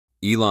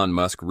Elon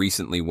Musk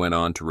recently went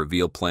on to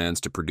reveal plans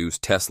to produce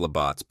Tesla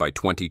bots by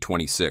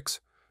 2026,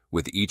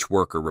 with each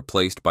worker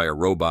replaced by a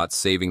robot,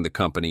 saving the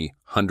company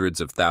hundreds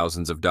of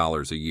thousands of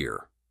dollars a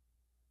year.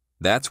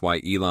 That's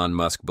why Elon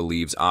Musk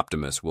believes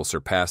Optimus will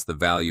surpass the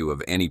value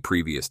of any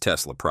previous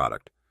Tesla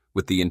product,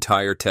 with the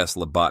entire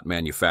Tesla bot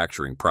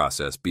manufacturing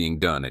process being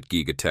done at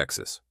Giga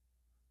Texas.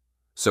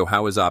 So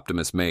how is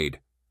Optimus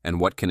made, and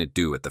what can it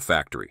do at the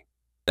factory?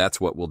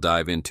 That's what we'll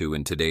dive into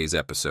in today's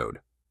episode.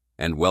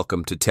 And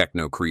welcome to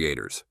Techno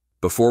Creators.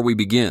 Before we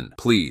begin,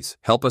 please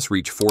help us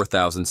reach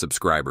 4,000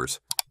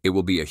 subscribers. It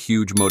will be a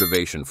huge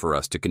motivation for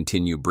us to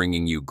continue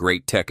bringing you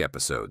great tech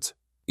episodes.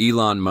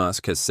 Elon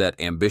Musk has set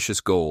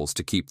ambitious goals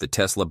to keep the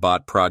Tesla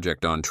bot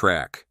project on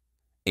track,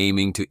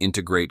 aiming to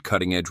integrate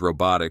cutting-edge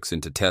robotics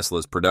into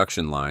Tesla's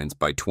production lines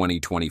by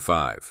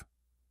 2025.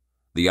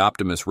 The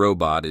Optimus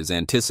robot is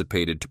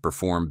anticipated to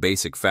perform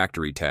basic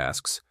factory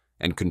tasks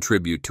and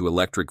contribute to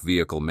electric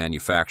vehicle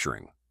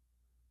manufacturing.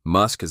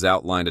 Musk has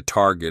outlined a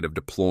target of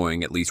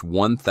deploying at least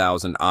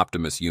 1,000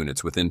 Optimus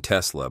units within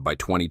Tesla by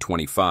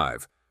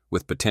 2025,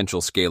 with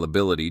potential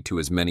scalability to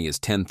as many as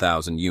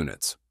 10,000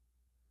 units.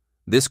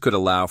 This could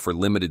allow for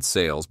limited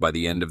sales by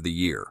the end of the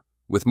year,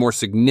 with more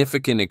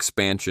significant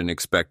expansion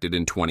expected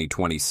in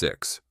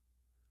 2026.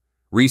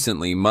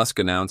 Recently, Musk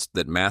announced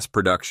that mass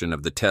production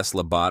of the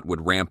Tesla bot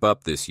would ramp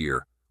up this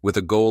year, with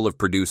a goal of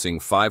producing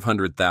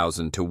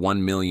 500,000 to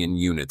 1 million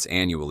units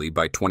annually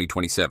by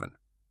 2027.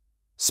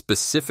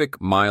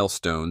 Specific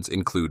milestones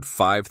include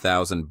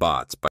 5,000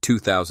 bots by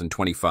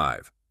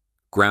 2025,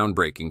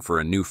 groundbreaking for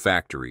a new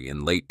factory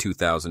in late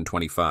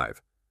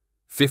 2025,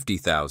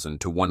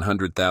 50,000 to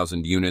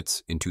 100,000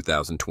 units in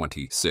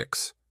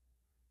 2026,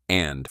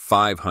 and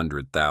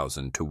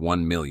 500,000 to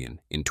 1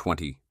 million in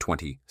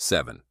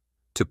 2027.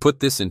 To put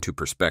this into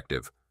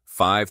perspective,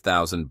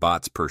 5,000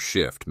 bots per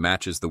shift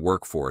matches the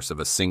workforce of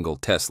a single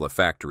Tesla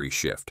factory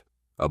shift,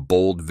 a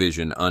bold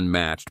vision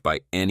unmatched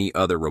by any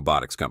other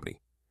robotics company,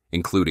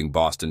 including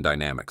Boston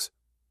Dynamics.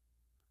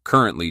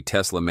 Currently,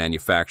 Tesla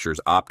manufactures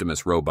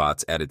Optimus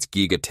robots at its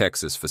Giga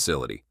Texas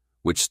facility,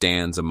 which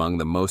stands among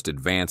the most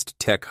advanced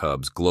tech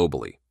hubs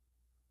globally.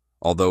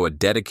 Although a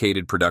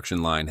dedicated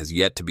production line has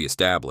yet to be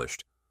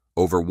established,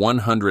 over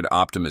 100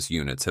 Optimus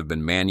units have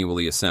been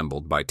manually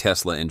assembled by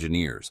Tesla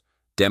engineers,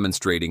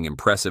 demonstrating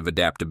impressive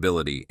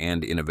adaptability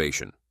and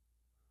innovation.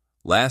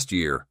 Last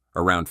year,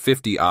 around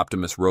 50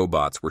 Optimus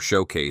robots were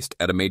showcased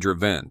at a major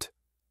event,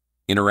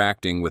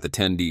 interacting with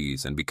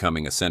attendees and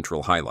becoming a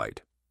central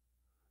highlight.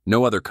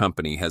 No other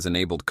company has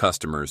enabled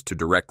customers to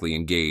directly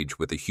engage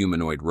with a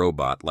humanoid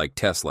robot like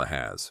Tesla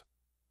has.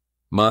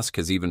 Musk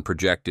has even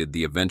projected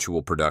the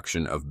eventual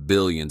production of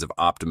billions of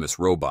Optimus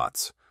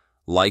robots,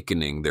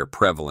 likening their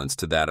prevalence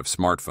to that of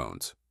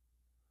smartphones.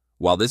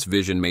 While this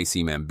vision may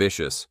seem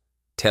ambitious,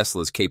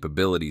 Tesla's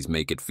capabilities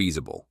make it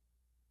feasible.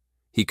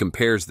 He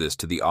compares this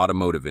to the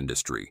automotive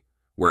industry,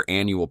 where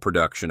annual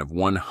production of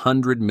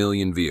 100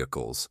 million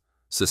vehicles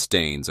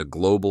sustains a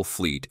global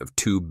fleet of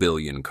 2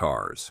 billion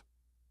cars.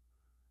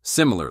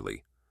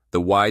 Similarly, the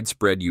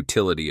widespread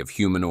utility of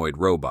humanoid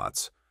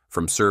robots,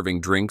 from serving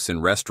drinks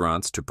in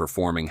restaurants to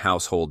performing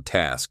household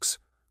tasks,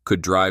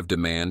 could drive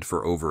demand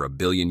for over 1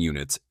 billion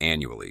units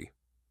annually.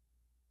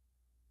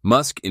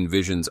 Musk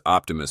envisions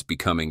Optimus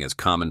becoming as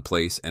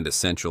commonplace and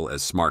essential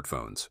as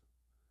smartphones.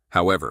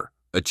 However,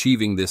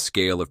 achieving this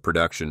scale of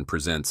production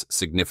presents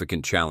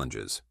significant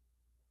challenges.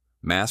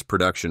 Mass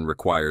production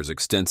requires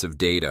extensive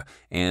data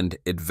and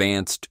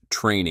advanced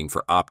training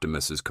for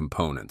Optimus's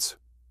components.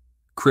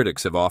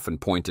 Critics have often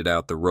pointed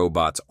out the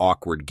robot's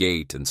awkward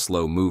gait and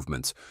slow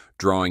movements,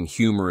 drawing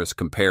humorous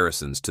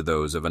comparisons to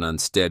those of an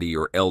unsteady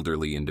or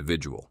elderly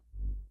individual.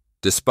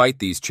 Despite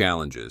these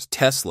challenges,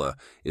 Tesla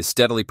is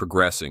steadily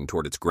progressing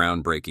toward its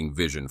groundbreaking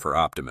vision for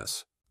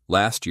Optimus.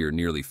 Last year,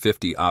 nearly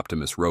 50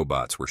 Optimus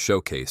robots were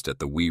showcased at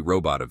the We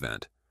Robot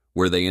event,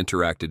 where they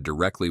interacted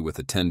directly with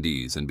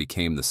attendees and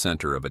became the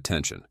center of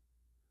attention.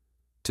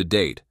 To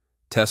date,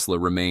 Tesla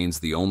remains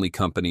the only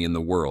company in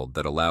the world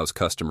that allows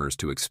customers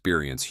to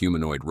experience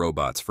humanoid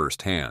robots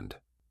firsthand.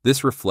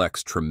 This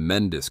reflects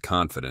tremendous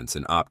confidence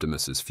in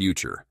Optimus's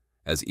future,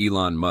 as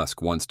Elon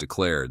Musk once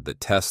declared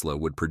that Tesla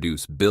would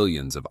produce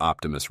billions of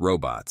Optimus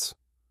robots.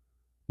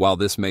 While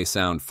this may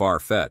sound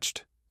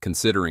far-fetched,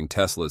 considering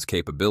Tesla's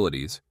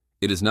capabilities,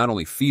 it is not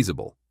only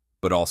feasible,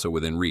 but also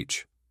within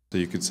reach. So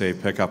you could say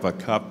pick up a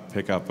cup,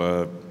 pick up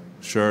a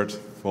shirt,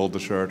 fold the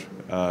shirt.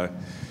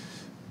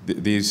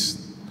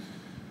 These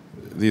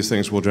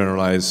things will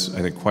generalize,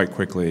 I think, quite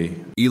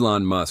quickly.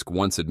 Elon Musk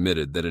once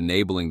admitted that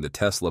enabling the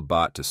Tesla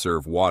bot to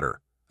serve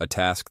water, a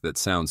task that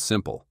sounds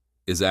simple,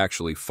 is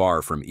actually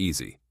far from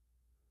easy.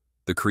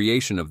 The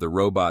creation of the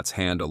robot's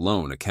hand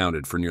alone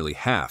accounted for nearly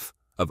half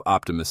of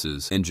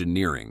Optimus's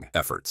engineering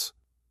efforts.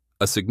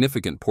 A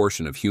significant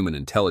portion of human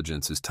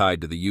intelligence is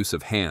tied to the use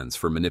of hands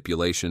for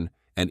manipulation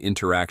and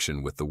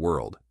interaction with the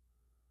world.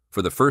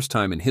 For the first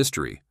time in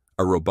history,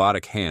 a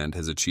robotic hand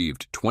has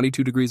achieved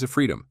 22 degrees of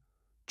freedom,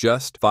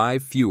 just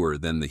 5 fewer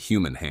than the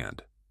human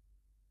hand.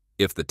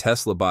 If the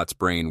Tesla bot's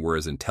brain were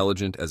as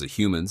intelligent as a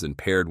human's and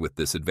paired with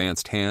this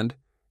advanced hand,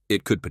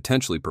 It could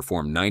potentially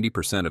perform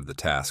 90% of the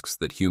tasks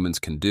that humans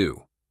can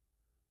do.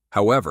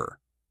 However,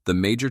 the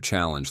major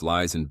challenge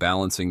lies in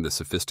balancing the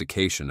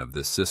sophistication of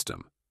this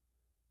system.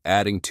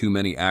 Adding too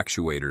many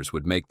actuators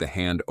would make the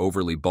hand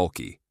overly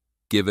bulky,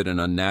 give it an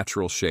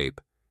unnatural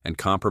shape, and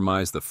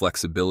compromise the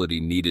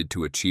flexibility needed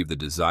to achieve the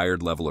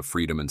desired level of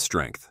freedom and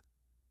strength.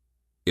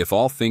 If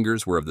all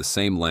fingers were of the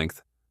same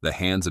length, the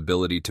hand's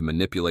ability to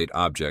manipulate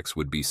objects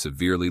would be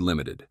severely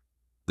limited.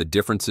 The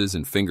differences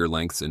in finger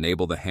lengths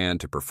enable the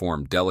hand to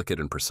perform delicate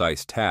and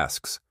precise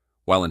tasks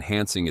while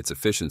enhancing its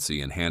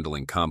efficiency in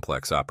handling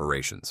complex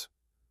operations.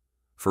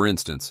 For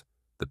instance,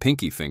 the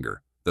pinky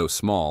finger, though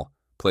small,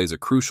 plays a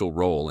crucial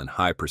role in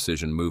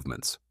high-precision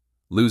movements.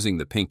 Losing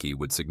the pinky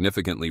would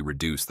significantly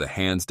reduce the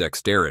hand's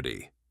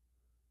dexterity.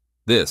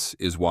 This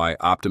is why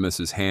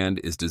Optimus's hand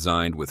is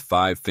designed with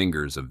 5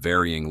 fingers of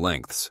varying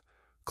lengths,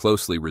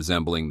 closely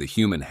resembling the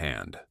human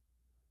hand.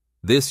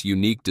 This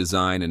unique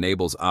design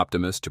enables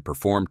Optimus to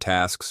perform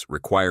tasks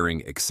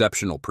requiring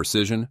exceptional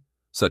precision,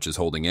 such as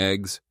holding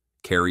eggs,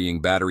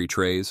 carrying battery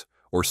trays,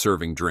 or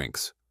serving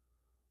drinks,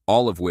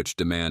 all of which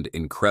demand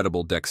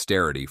incredible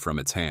dexterity from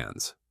its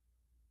hands.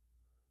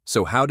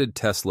 So how did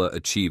Tesla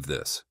achieve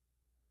this?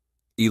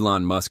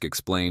 Elon Musk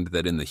explained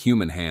that in the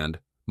human hand,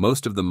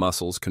 most of the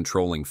muscles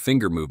controlling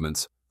finger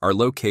movements are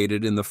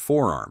located in the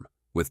forearm,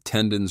 with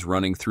tendons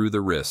running through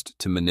the wrist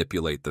to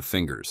manipulate the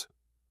fingers.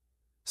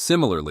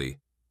 Similarly,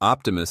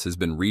 Optimus has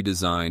been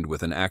redesigned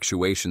with an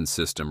actuation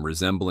system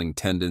resembling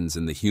tendons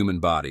in the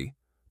human body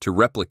to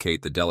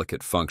replicate the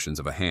delicate functions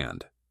of a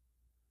hand.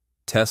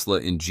 Tesla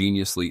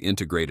ingeniously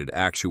integrated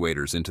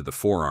actuators into the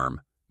forearm,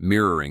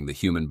 mirroring the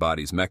human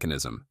body's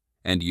mechanism,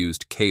 and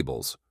used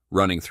cables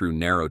running through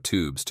narrow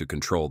tubes to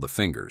control the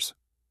fingers.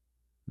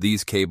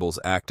 These cables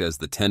act as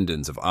the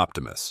tendons of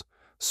Optimus,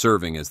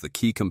 serving as the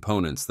key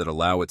components that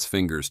allow its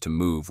fingers to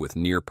move with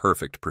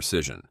near-perfect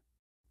precision.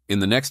 In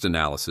the next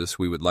analysis,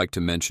 we would like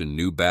to mention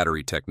new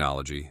battery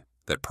technology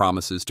that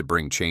promises to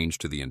bring change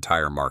to the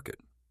entire market.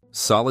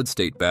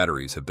 Solid-state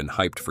batteries have been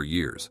hyped for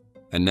years,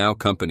 and now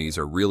companies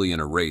are really in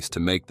a race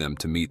to make them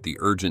to meet the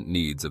urgent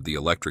needs of the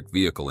electric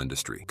vehicle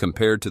industry.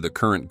 Compared to the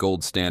current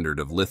gold standard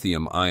of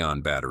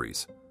lithium-ion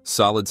batteries,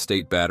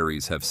 solid-state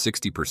batteries have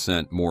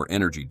 60% more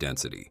energy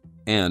density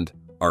and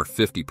are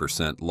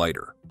 50%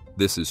 lighter.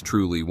 This is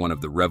truly one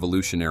of the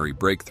revolutionary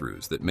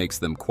breakthroughs that makes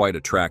them quite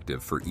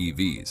attractive for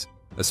EVs,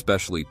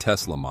 especially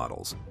Tesla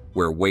models,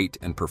 where weight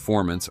and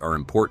performance are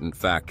important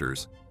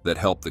factors that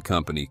help the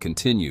company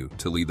continue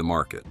to lead the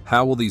market.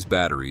 How will these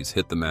batteries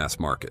hit the mass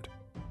market?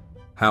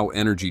 How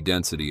energy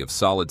density of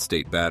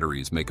solid-state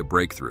batteries make a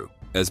breakthrough?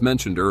 As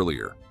mentioned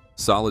earlier,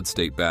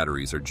 solid-state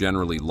batteries are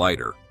generally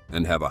lighter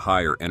and have a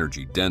higher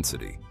energy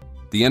density.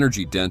 The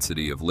energy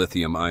density of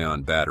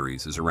lithium-ion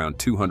batteries is around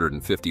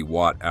 250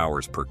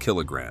 watt-hours per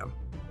kilogram,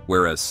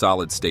 whereas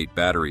solid-state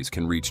batteries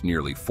can reach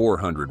nearly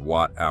 400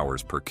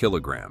 watt-hours per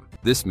kilogram.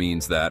 This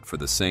means that, for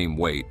the same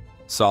weight,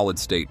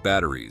 solid-state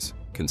batteries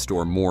can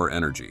store more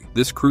energy.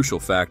 This crucial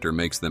factor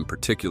makes them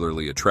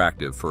particularly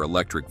attractive for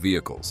electric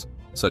vehicles,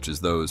 such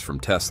as those from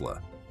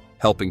Tesla,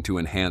 helping to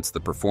enhance the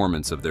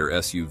performance of their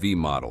SUV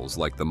models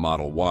like the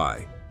Model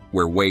Y,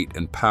 where weight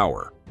and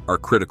power are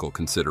critical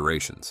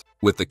considerations.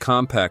 With the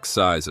compact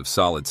size of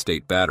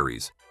solid-state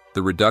batteries,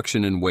 the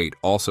reduction in weight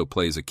also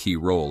plays a key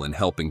role in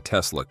helping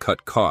Tesla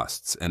cut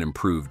costs and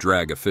improve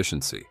drag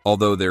efficiency.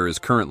 Although there is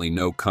currently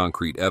no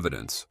concrete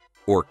evidence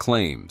or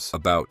claims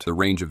about the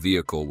range of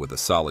vehicle with a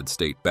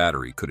solid-state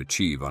battery could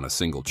achieve on a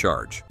single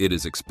charge, it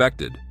is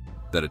expected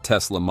that a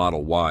Tesla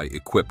Model Y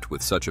equipped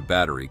with such a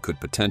battery could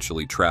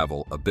potentially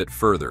travel a bit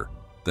further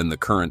than the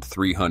current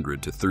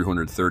 300 to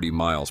 330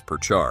 miles per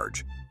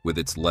charge with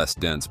its less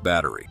dense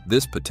battery.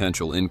 This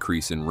potential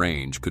increase in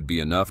range could be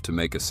enough to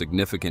make a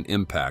significant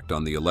impact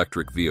on the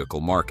electric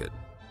vehicle market.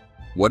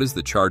 What is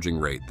the charging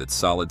rate that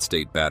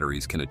solid-state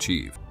batteries can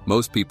achieve?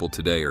 Most people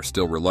today are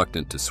still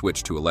reluctant to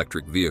switch to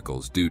electric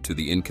vehicles due to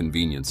the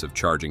inconvenience of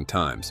charging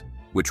times,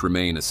 which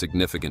remain a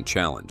significant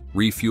challenge.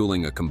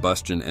 Refueling a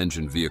combustion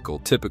engine vehicle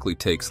typically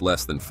takes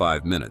less than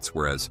 5 minutes,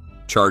 whereas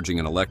charging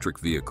an electric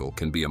vehicle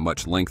can be a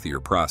much lengthier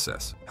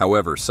process.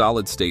 However,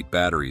 solid-state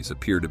batteries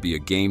appear to be a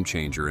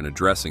game-changer in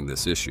addressing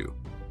this issue.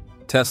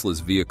 Tesla's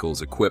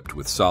vehicles equipped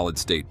with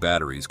solid-state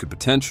batteries could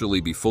potentially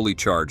be fully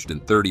charged in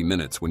 30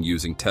 minutes when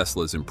using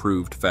Tesla's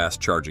improved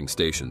fast-charging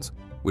stations,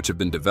 which have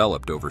been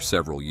developed over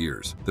several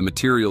years. The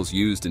materials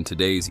used in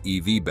today's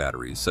EV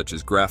batteries, such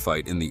as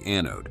graphite in the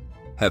anode,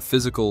 have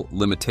physical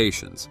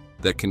limitations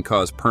that can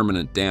cause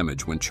permanent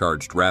damage when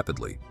charged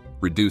rapidly,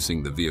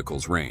 reducing the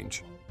vehicle's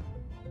range.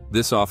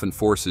 This often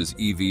forces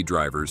EV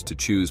drivers to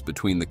choose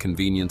between the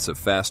convenience of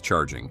fast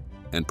charging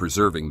and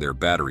preserving their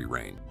battery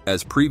range.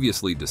 As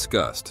previously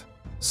discussed,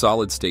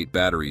 solid-state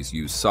batteries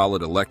use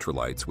solid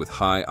electrolytes with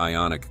high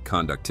ionic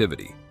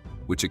conductivity,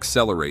 which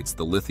accelerates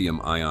the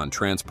lithium-ion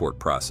transport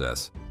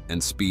process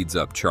and speeds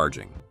up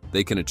charging.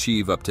 They can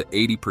achieve up to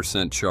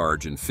 80%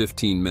 charge in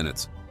 15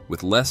 minutes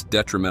with less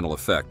detrimental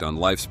effect on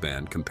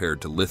lifespan compared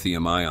to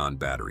lithium-ion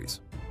batteries.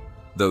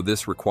 though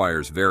this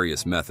requires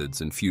various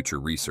methods and future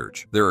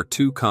research. There are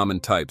two common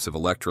types of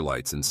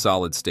electrolytes in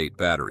solid-state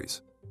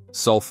batteries: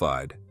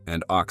 sulfide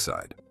and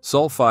oxide.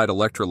 Sulfide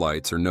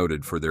electrolytes are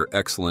noted for their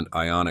excellent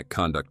ionic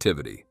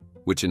conductivity,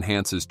 which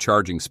enhances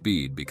charging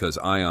speed because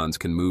ions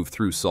can move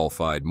through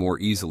sulfide more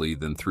easily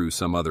than through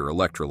some other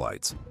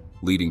electrolytes,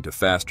 leading to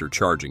faster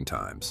charging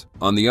times.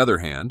 On the other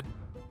hand,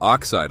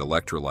 oxide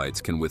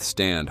electrolytes can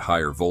withstand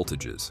higher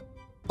voltages,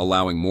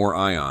 allowing more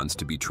ions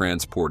to be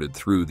transported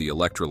through the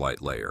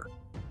electrolyte layer,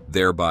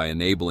 thereby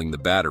enabling the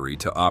battery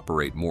to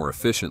operate more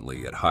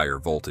efficiently at higher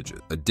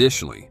voltages.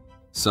 Additionally,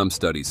 some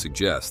studies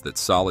suggest that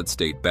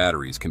solid-state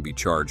batteries can be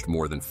charged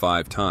more than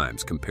 5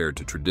 times compared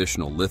to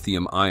traditional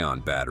lithium-ion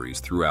batteries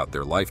throughout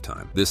their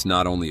lifetime. This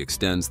not only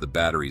extends the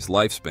battery's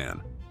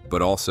lifespan,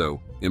 but also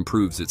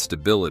improves its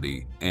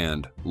stability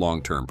and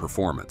long-term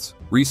performance.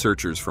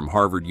 Researchers from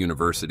Harvard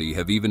University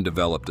have even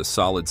developed a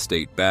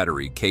solid-state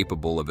battery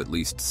capable of at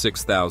least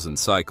 6,000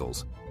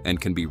 cycles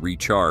and can be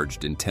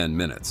recharged in 10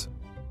 minutes.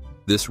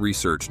 This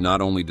research not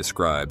only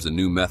describes a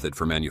new method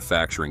for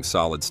manufacturing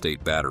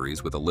solid-state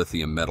batteries with a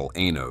lithium metal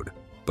anode,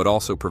 but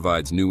also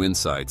provides new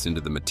insights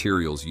into the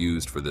materials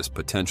used for this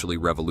potentially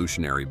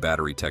revolutionary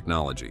battery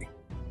technology.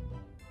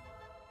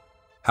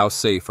 How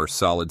safe are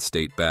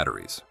solid-state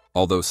batteries?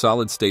 Although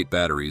solid-state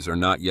batteries are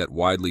not yet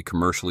widely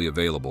commercially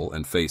available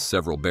and face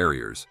several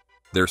barriers,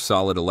 their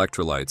solid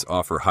electrolytes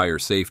offer higher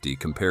safety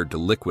compared to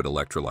liquid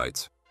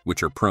electrolytes,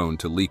 which are prone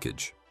to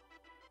leakage.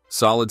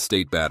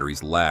 Solid-state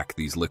batteries lack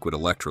these liquid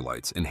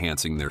electrolytes,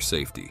 enhancing their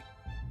safety.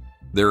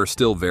 There are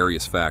still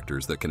various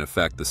factors that can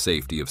affect the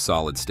safety of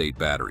solid-state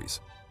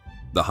batteries.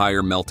 The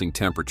higher melting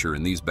temperature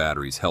in these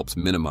batteries helps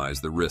minimize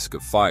the risk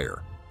of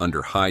fire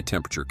under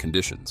high-temperature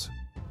conditions.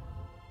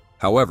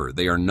 However,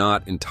 they are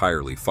not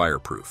entirely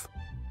fireproof.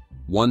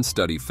 One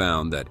study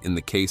found that in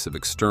the case of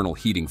external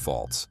heating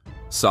faults,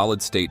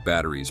 solid-state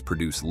batteries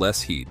produce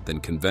less heat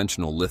than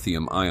conventional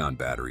lithium-ion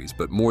batteries,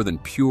 but more than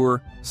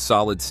pure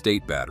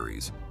solid-state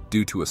batteries,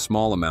 due to a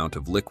small amount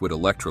of liquid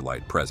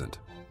electrolyte present.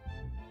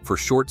 For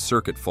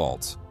short-circuit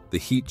faults, the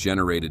heat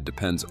generated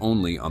depends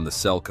only on the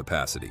cell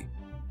capacity.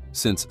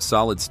 Since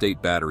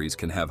solid-state batteries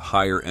can have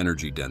higher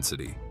energy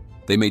density,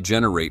 they may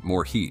generate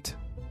more heat.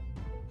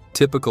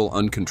 Typical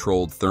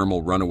uncontrolled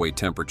thermal runaway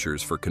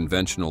temperatures for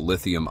conventional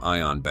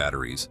lithium-ion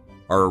batteries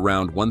are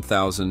around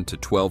 1,000 to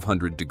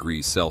 1,200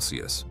 degrees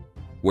Celsius,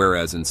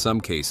 whereas in some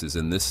cases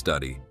in this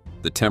study,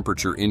 the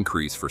temperature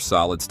increase for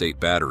solid-state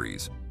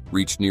batteries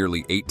reached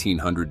nearly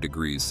 1,800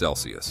 degrees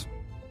Celsius.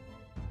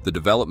 The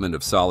development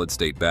of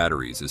solid-state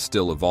batteries is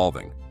still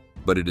evolving,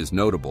 but it is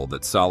notable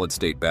that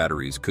solid-state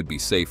batteries could be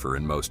safer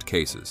in most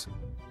cases.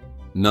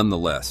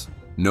 Nonetheless,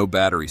 no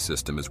battery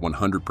system is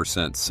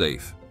 100%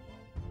 safe.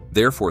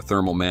 Therefore,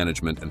 thermal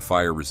management and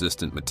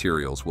fire-resistant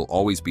materials will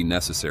always be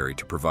necessary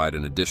to provide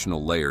an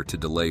additional layer to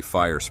delay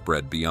fire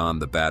spread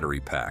beyond the battery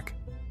pack.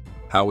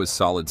 How is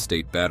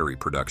solid-state battery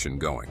production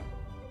going?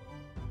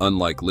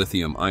 Unlike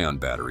lithium-ion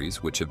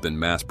batteries, which have been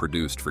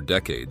mass-produced for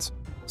decades,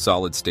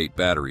 solid-state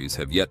batteries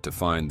have yet to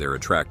find their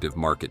attractive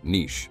market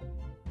niche.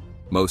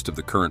 Most of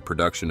the current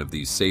production of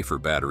these safer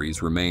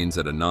batteries remains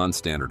at a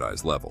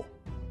non-standardized level,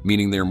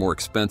 meaning they are more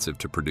expensive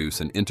to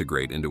produce and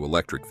integrate into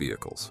electric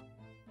vehicles.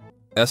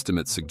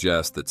 Estimates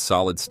suggest that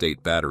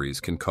solid-state batteries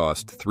can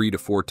cost 3 to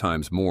 4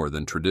 times more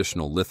than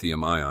traditional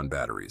lithium-ion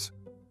batteries.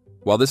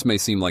 While this may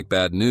seem like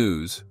bad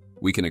news,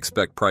 we can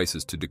expect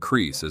prices to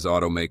decrease as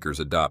automakers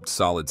adopt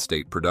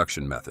solid-state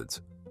production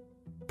methods.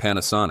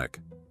 Panasonic,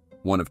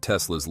 one of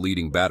Tesla's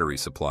leading battery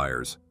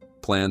suppliers,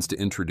 plans to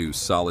introduce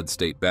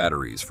solid-state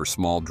batteries for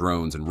small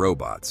drones and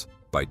robots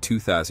by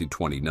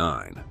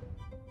 2029.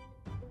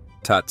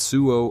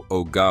 Tatsuo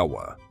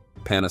Ogawa,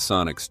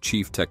 Panasonic's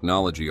chief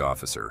technology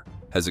officer,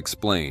 has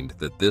explained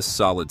that this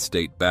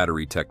solid-state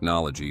battery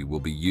technology will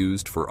be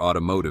used for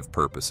automotive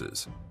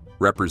purposes,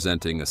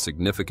 representing a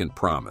significant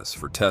promise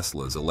for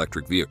Tesla's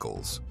electric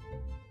vehicles.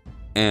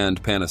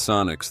 And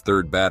Panasonic's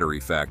third battery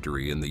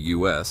factory in the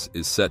US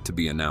is set to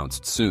be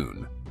announced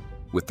soon,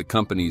 with the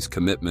company's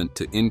commitment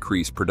to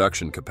increase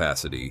production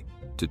capacity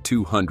to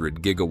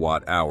 200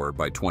 gigawatt-hour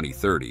by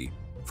 2030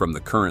 from the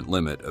current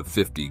limit of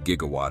 50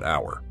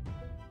 gigawatt-hour.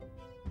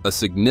 A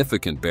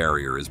significant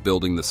barrier is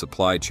building the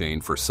supply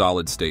chain for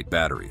solid-state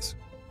batteries.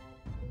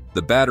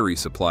 The battery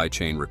supply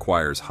chain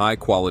requires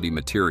high-quality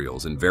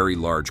materials in very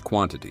large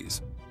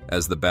quantities,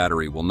 as the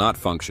battery will not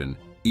function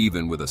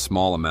even with a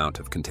small amount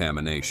of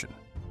contamination.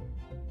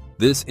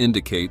 This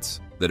indicates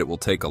that it will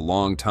take a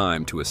long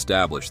time to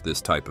establish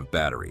this type of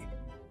battery.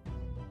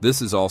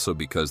 This is also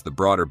because the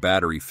broader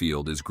battery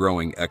field is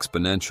growing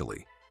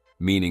exponentially,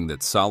 meaning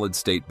that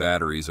solid-state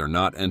batteries are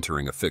not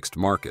entering a fixed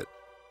market,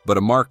 but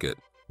a market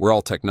where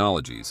all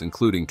technologies,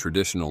 including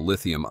traditional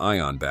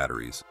lithium-ion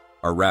batteries,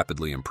 are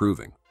rapidly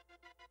improving.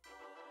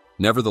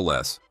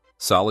 Nevertheless,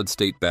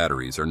 solid-state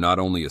batteries are not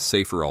only a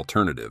safer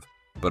alternative,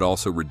 but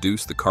also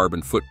reduce the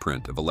carbon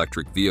footprint of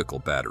electric vehicle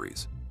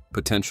batteries,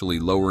 potentially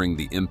lowering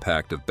the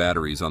impact of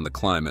batteries on the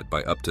climate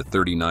by up to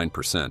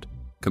 39%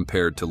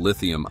 compared to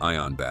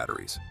lithium-ion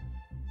batteries.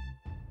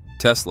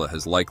 Tesla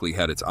has likely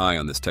had its eye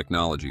on this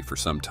technology for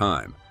some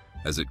time,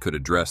 as it could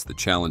address the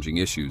challenging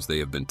issues they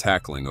have been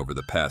tackling over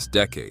the past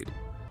decade,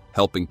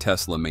 helping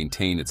Tesla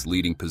maintain its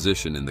leading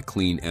position in the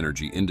clean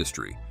energy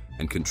industry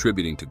and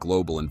contributing to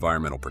global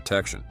environmental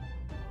protection.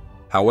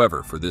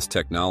 However, for this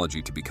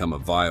technology to become a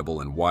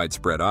viable and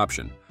widespread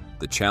option,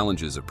 the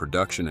challenges of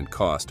production and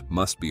cost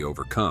must be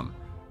overcome,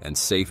 and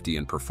safety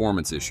and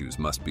performance issues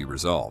must be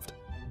resolved.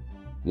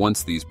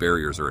 Once these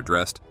barriers are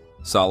addressed,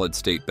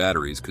 solid-state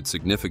batteries could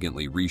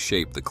significantly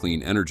reshape the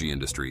clean energy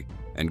industry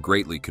and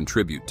greatly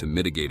contribute to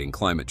mitigating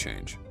climate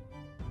change.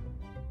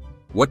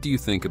 What do you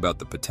think about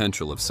the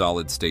potential of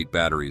solid-state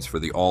batteries for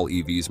the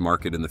all-EVs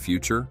market in the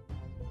future?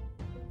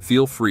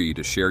 Feel free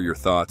to share your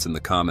thoughts in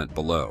the comment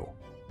below.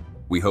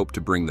 We hope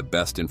to bring the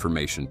best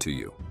information to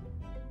you.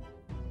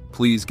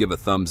 Please give a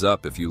thumbs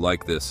up if you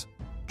like this,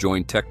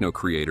 join Techno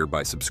Creator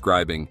by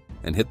subscribing,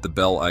 and hit the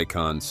bell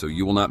icon so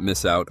you will not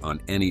miss out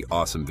on any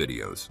awesome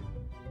videos.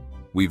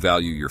 We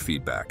value your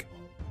feedback.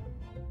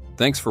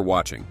 Thanks for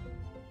watching.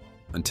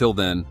 Until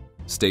then,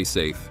 stay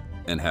safe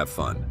and have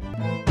fun.